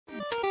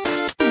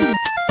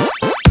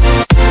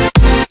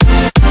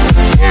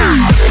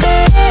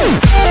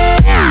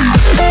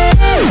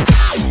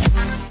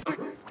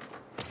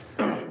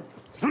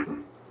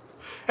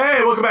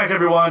back,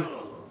 everyone.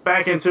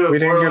 Back into it. We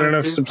didn't get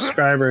enough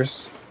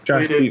subscribers.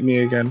 Josh beat me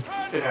again.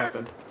 It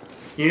happened.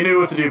 You knew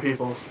what to do,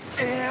 people.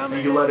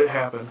 And you let it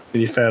happen.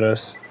 You fed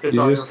us. It's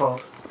all your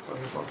fault. It's all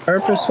your fault.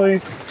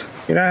 Purposely?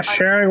 You're not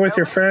sharing with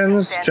your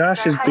friends?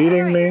 Josh is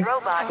beating me.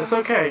 It's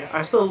okay.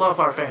 I still love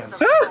our fans.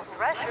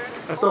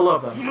 I still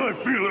love them.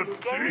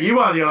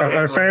 You on the other hand.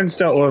 Our fans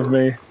don't love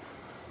me.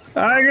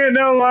 I get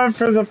no love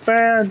for the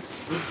fans.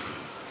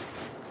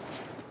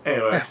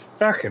 Anyway.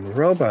 Fucking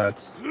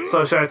robots.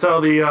 So should I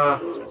tell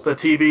the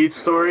T-Beat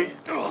story?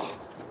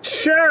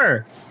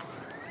 Sure.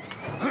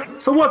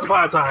 So once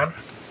upon a time,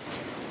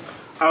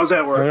 I was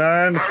at work.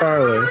 And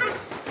Farley.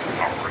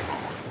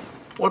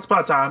 Once upon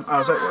a time, I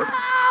was at work.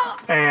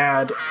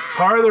 And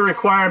part of the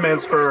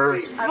requirements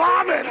for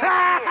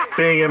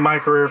being in my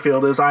career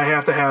field is I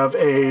have to have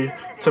a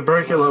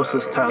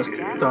tuberculosis test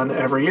done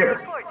every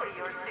year.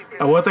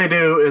 And what they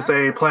do is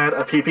they plant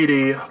a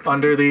PPD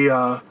under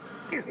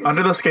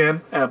the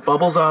skin, and it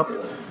bubbles up.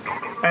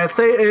 And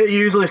it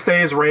usually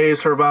stays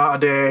raised for about a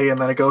day, and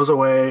then it goes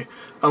away.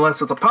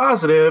 Unless it's a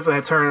positive, and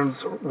it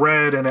turns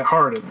red and it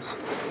hardens.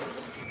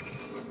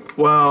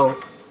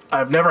 Well,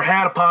 I've never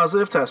had a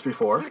positive test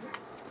before.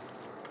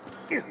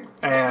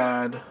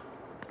 And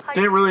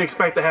didn't really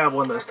expect to have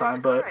one this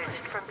time, but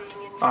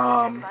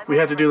we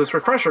had to do this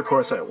refresher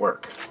course at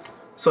work.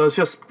 So it's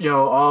just, you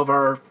know, all of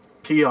our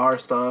PR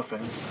stuff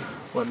and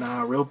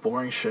whatnot, real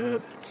boring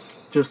shit.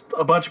 Just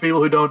a bunch of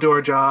people who don't do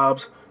our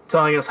jobs,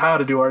 telling us how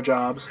to do our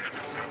jobs,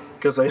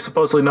 because they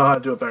supposedly know how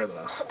to do it better than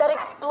us. That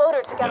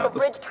exploder took out the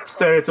bridge.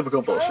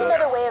 Stereotypical bullshit.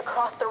 Another way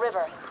across the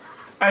river.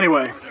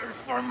 Anyway,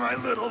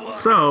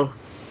 so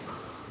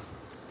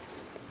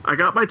I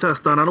got my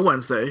test done on a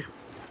Wednesday,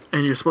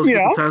 and you're supposed to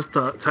get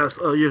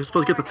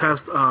the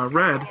test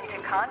read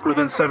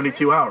within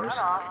 72 hours.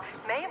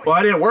 Well,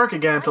 I didn't work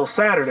again until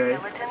Saturday,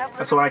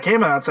 and so when I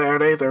came out on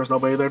Saturday, there was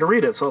nobody there to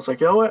read it. So I was like,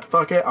 you know what,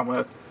 fuck it, I'm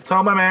gonna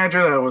tell my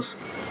manager that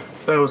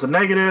it was a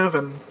negative,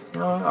 and you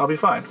know, I'll be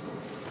fine.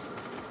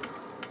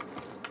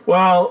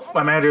 Well,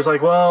 my manager's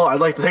like, well, I'd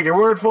like to take your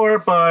word for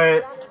it,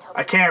 but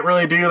I can't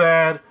really do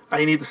that.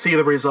 I need to see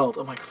the result.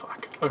 I'm like,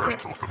 fuck. Okay.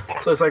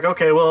 So it's like,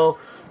 okay, well,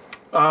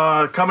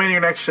 come in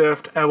your next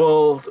shift, and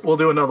we'll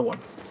do another one.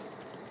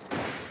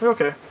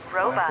 Okay.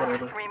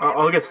 Whatever.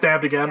 I'll get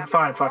stabbed again.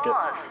 Fine, fuck it.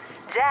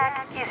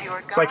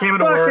 So I came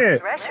into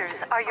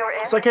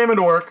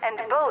work.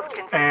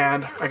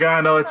 And I got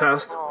another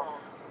test.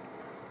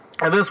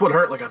 And this would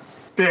hurt like a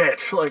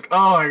bitch. Like,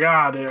 oh my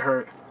god, it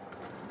hurt.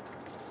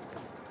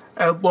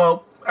 And,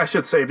 well, I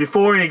should say,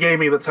 before he gave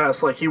me the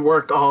test, like, he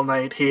worked all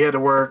night. He had to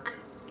work,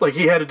 like,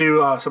 he had to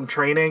do some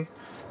training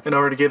in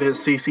order to get his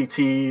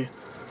CCT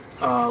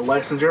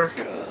licensure.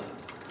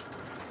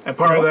 And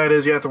part of that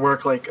is you have to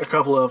work, like, a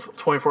couple of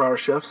 24-hour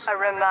shifts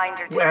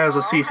as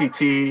a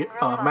CCT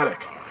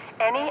medic,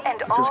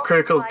 which is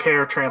critical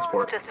care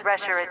transport.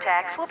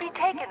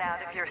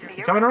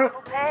 You coming, Rhett?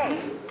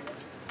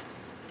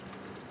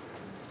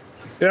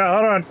 Yeah,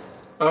 hold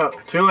on.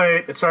 Too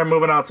late. It started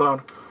moving out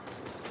zone.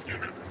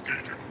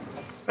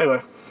 Anyway.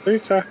 What are you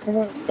talking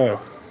about? Oh.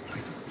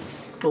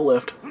 The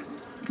lift.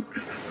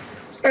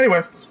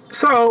 Anyway,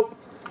 so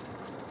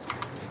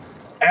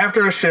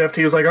after a shift,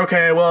 he was like,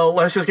 okay, well,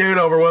 let's just get it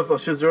over with.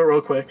 Let's just do it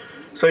real quick.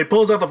 So he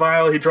pulls out the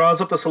vial, he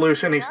draws up the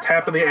solution, he's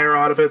tapping the air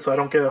out of it so I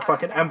don't get a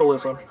fucking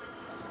embolism.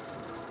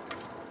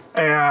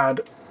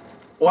 And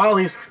while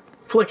he's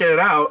flicking it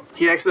out,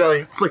 he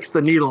accidentally flicks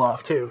the needle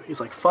off too. He's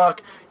like,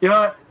 fuck, you know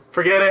what?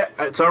 Forget it.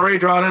 It's already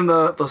drawn in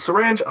the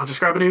syringe. I'll just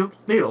grab a new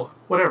needle.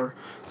 Whatever.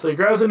 So he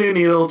grabs a new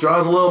needle,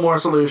 draws a little more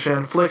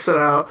solution, flicks it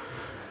out,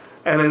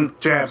 and then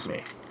jabs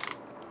me.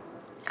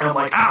 And I'm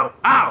like, ow,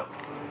 ow.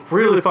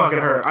 Really fucking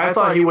hurt. I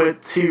thought he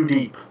went too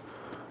deep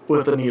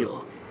with the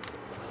needle.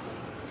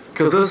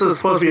 Because this is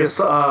supposed to be a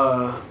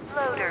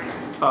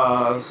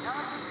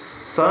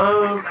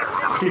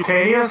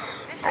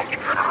subcutaneous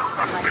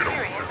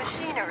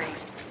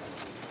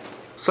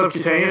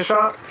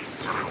shot,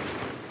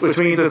 which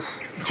means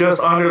it's just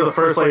under the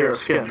first layer of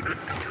skin.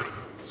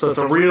 So it's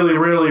a really,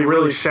 really,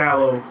 really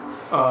shallow,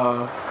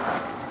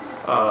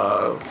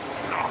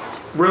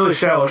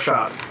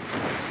 shot.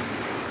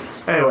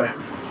 Anyway,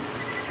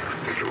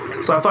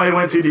 so I thought he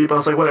went too deep. I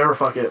was like, whatever,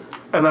 fuck it.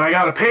 And then I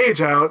got a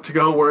page out to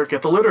go work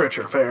at the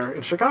literature fair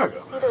in Chicago.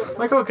 I'm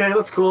like, okay,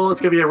 that's cool.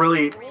 It's gonna be a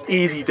really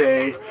easy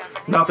day.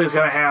 Nothing's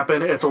gonna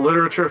happen. It's a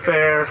literature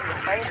fair.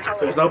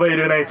 There's nobody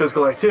doing any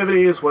physical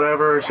activities,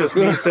 whatever. It's just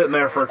me sitting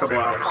there for a couple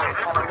hours.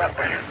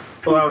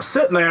 Well, I was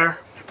sitting there,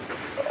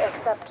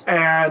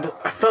 and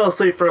I fell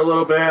asleep for a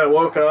little bit. I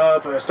woke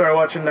up, and I started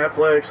watching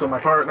Netflix with my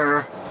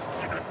partner,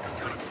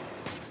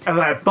 and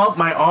then I bumped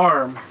my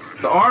arm,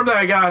 the arm that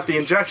I got the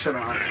injection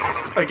on,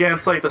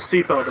 against like the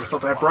seatbelt or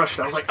something. I brushed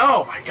it. I was like,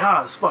 oh my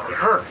god, this fucking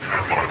hurts.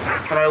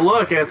 And I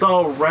look, and it's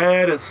all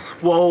red, it's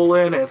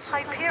swollen, it's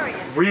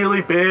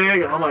really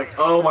big, and I'm like,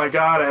 oh my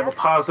god, I have a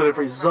positive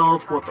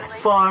result. What the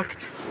fuck?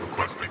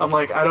 I'm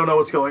like, I don't know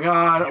what's going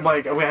on. I'm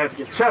like, I'm gonna have to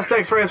get chest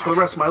x-rays for the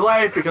rest of my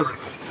life because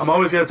I'm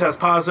always gonna test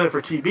positive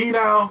for TB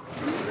now.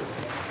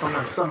 I'm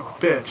like, son of a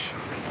bitch.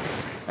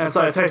 And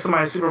so I texted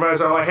my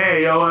supervisor. I'm like,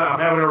 hey, yo, what? I'm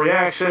having a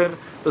reaction.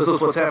 This is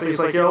what's happening. He's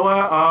like, yo,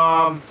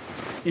 what?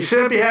 You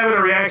shouldn't be having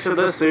a reaction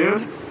this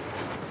soon,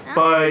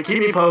 but keep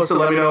me posted.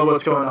 Let me know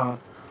what's going on.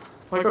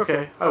 I'm like,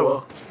 okay, I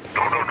will.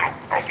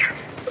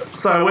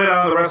 So I went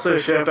on the rest of the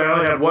shift. I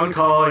only had one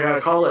call. I got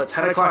a call at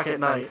 10 o'clock at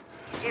night.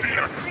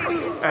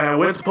 And I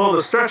went to pull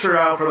the stretcher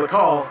out for the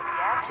call.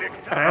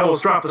 And I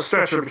almost dropped the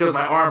stretcher because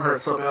my arm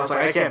hurt so bad. I was like,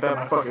 I can't bend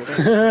my fucking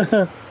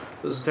finger.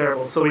 This is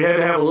terrible. So we had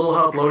to have a little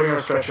help loading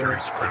our stretcher.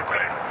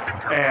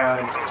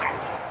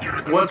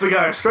 And once we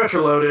got our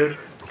stretcher loaded,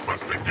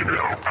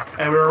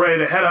 and we were ready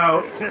to head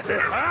out,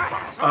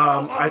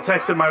 I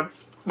texted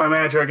my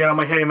manager again. I'm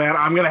like, hey, man,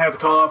 I'm going to have to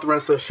call off the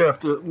rest of the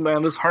shift.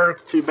 Man, this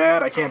hurts too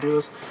bad. I can't do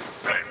this.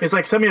 He's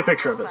like, send me a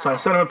picture of it. So I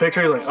sent him a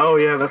picture. He's like, oh,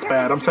 yeah, that's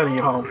bad. I'm sending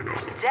you home.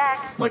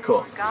 I'm like,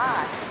 cool.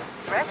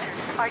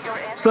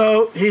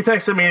 So he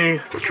texted me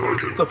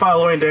the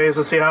following days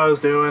to see how I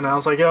was doing. I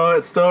was like, yo,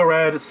 it's still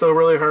red. It still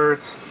really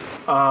hurts.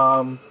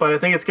 But I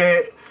think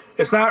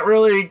it's not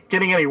really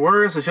getting any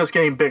worse. It's just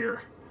getting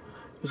bigger.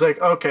 He's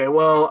like, okay,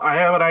 well, I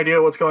have an idea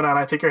what's going on.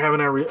 I think you're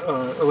having an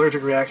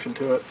allergic reaction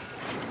to it.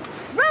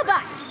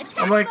 Robot!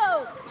 I'm like,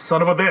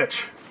 son of a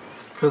bitch.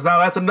 Because now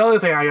that's another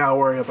thing I gotta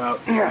worry about.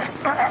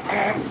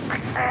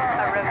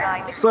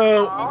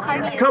 So,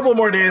 a couple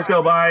more days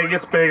go by, it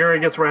gets bigger, it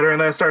gets redder, and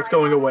then it starts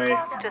going away.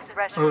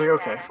 I was like,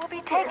 okay.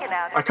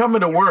 I come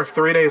into work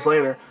 3 days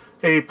later,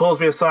 and he pulls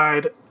me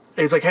aside, and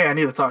he's like, hey, I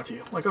need to talk to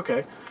you. I'm like,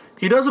 okay.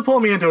 He doesn't pull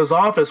me into his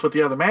office with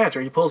the other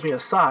manager, he pulls me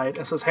aside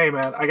and says, hey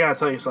man, I gotta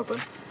tell you something.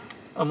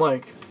 I'm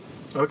like,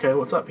 okay,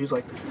 what's up? He's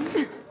like,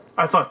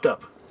 I fucked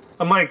up.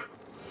 I'm like,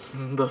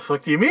 the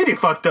fuck do you mean you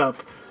fucked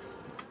up?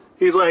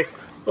 He's like,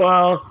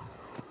 well,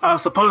 I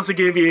was supposed to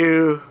give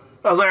you...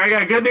 I was like, I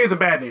got good news and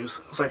bad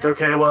news. I was like,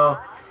 okay,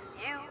 well,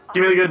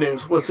 give me the good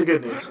news. What's the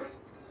good news?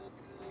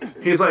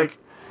 He's like,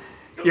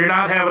 you're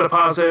not having a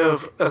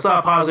positive... That's not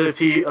a positive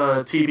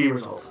TB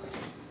result.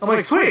 I'm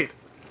like, sweet.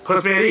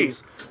 Puts me at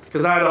ease.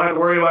 Because now I don't have to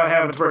worry about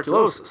having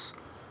tuberculosis.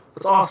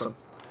 That's awesome.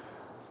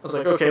 I was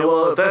like, okay,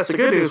 well, if that's the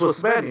good news, what's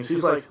the bad news?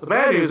 He's like, the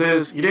bad news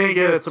is you didn't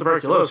get a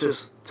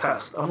tuberculosis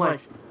test. I'm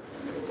like,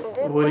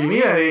 what do you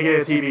mean I didn't get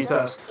a TB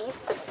test? Eat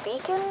the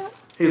beacon?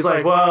 He's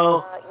like,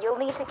 well, You'll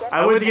need to get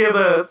I went to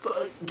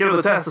give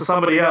the test to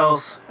somebody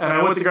else, and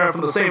I went to grab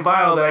from the same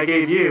vial that I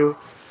gave you,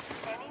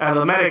 and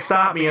the medic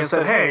stopped me and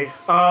said, hey,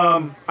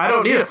 I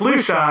don't need a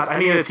flu shot, I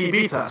need a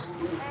TB test.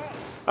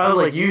 I was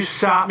like, you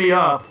shot me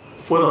up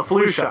with a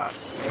flu shot.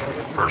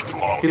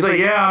 He's like,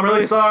 yeah, I'm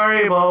really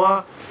sorry, blah,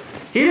 blah.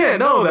 He didn't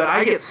know that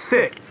I get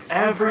sick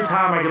every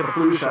time I get the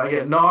flu shot. I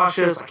get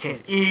nauseous, I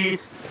can't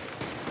eat,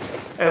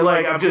 and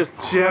like, I'm just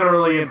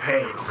generally in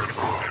pain.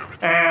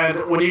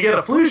 And when you get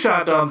a flu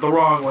shot done the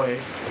wrong way,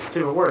 it's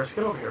even worse.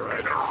 Get over here,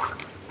 right?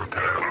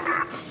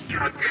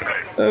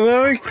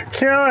 Let me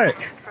kill it.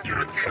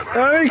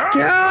 Let me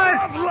kill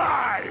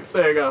it.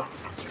 There you go.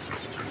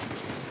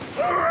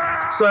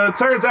 So it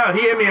turns out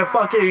he gave me a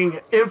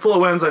fucking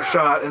influenza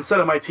shot instead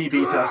of my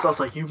TB test. I was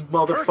like, you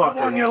motherfucker.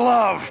 The one you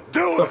love.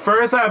 Do The it.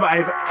 first time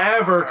I've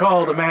ever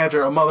called a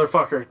manager a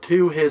motherfucker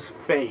to his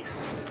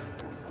face.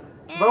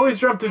 I've always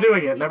dreamt of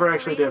doing it, never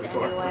actually did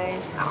before.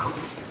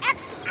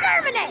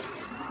 exterminate!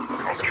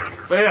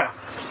 But yeah.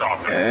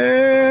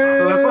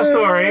 So that's my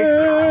story.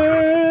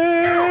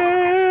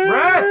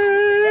 Rat!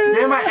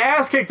 Getting my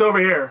ass kicked over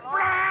here.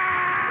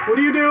 What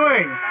are you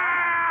doing?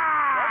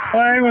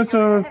 Playing with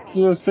the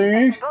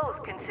thingy.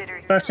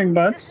 Touching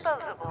butts.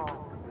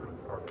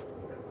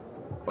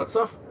 What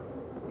stuff?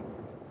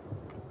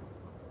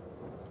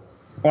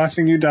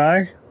 Watching you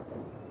die.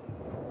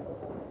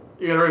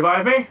 You gonna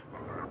revive me?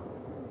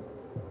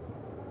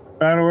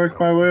 Trying to work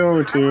my way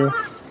over to you.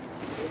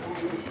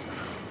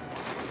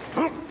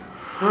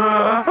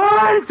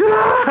 I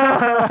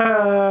died!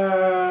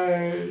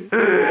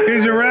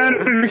 He's a rat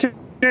and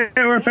can't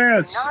wear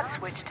pants.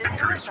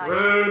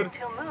 Rude.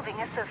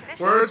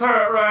 Words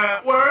hurt,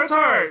 rat. Words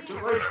hurt.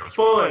 Just like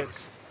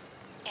bullets.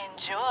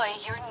 Enjoy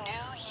your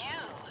new you.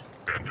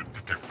 Bandit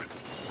detected.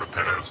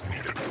 Repairs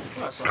needed.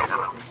 That's Server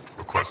not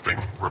requesting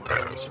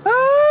repairs.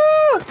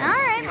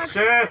 Alright, let's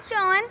Shit. get this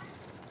going.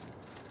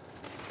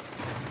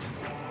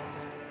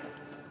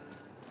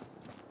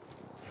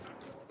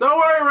 Don't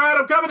worry, rat.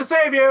 I'm coming to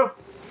save you.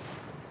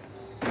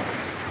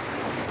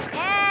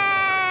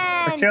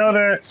 I And killed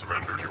it.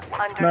 Surrender your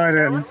weapon. No, I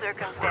didn't.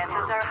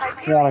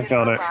 Yeah, I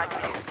killed it.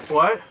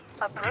 What?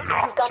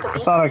 you've got the I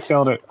beacon. thought I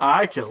killed it.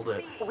 I killed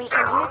it. We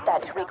can use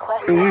that to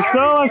request. You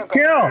stole a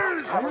kill.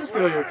 I didn't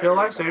steal your kill.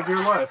 I saved your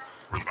life.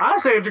 I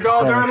saved your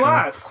goddamn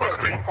life. Close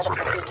to set up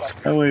the beacon.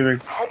 I'm leaving.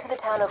 Head to the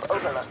town of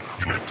Overlook.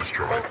 Unit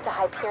destroyed. Thanks to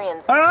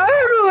Hyperion's I'm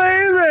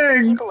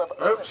leaving. people of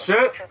Oh, Overlook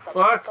shit. from the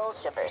Fuck. skull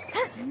shivers. They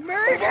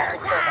won't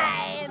disturb us.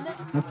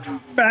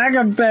 Bag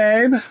of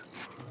babe.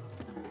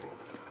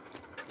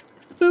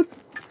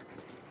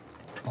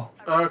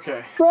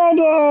 Okay.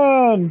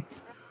 Brandon.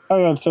 I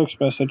got a text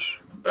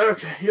message.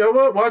 Okay. You know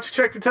what? Why don't you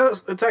check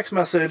the text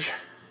message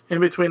in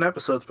between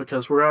episodes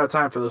because we're out of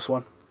time for this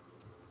one.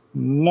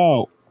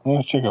 No. I'm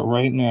gonna check it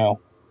right now.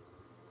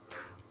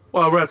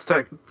 Well, Rhett's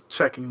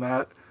checking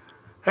that.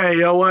 Hey,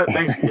 you know what?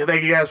 Thank you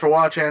guys for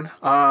watching.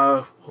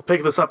 We'll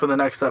pick this up in the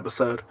next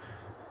episode.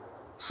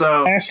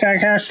 So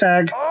Hashtag.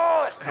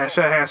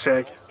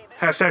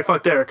 Hashtag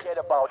fuck Derek.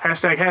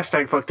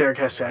 Hashtag fuck Derek.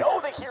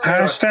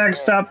 Hashtag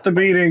stop the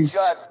beatings.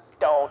 Just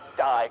don't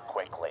die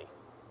quickly.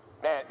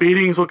 Man,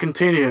 Beatings will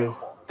continue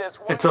this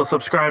one until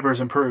subscribers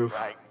improve.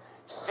 right.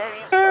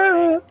 Cities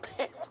burning,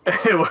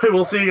 people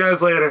We'll see you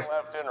guys later.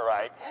 left and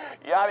right.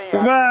 Yada yada.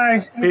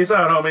 Goodbye. Peace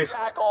out, homies.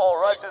 Tackle,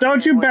 rushes,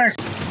 Don't you back.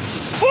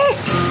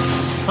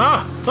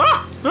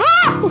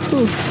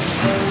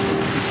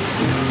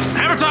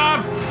 Hammer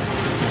time!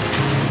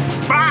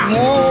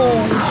 No.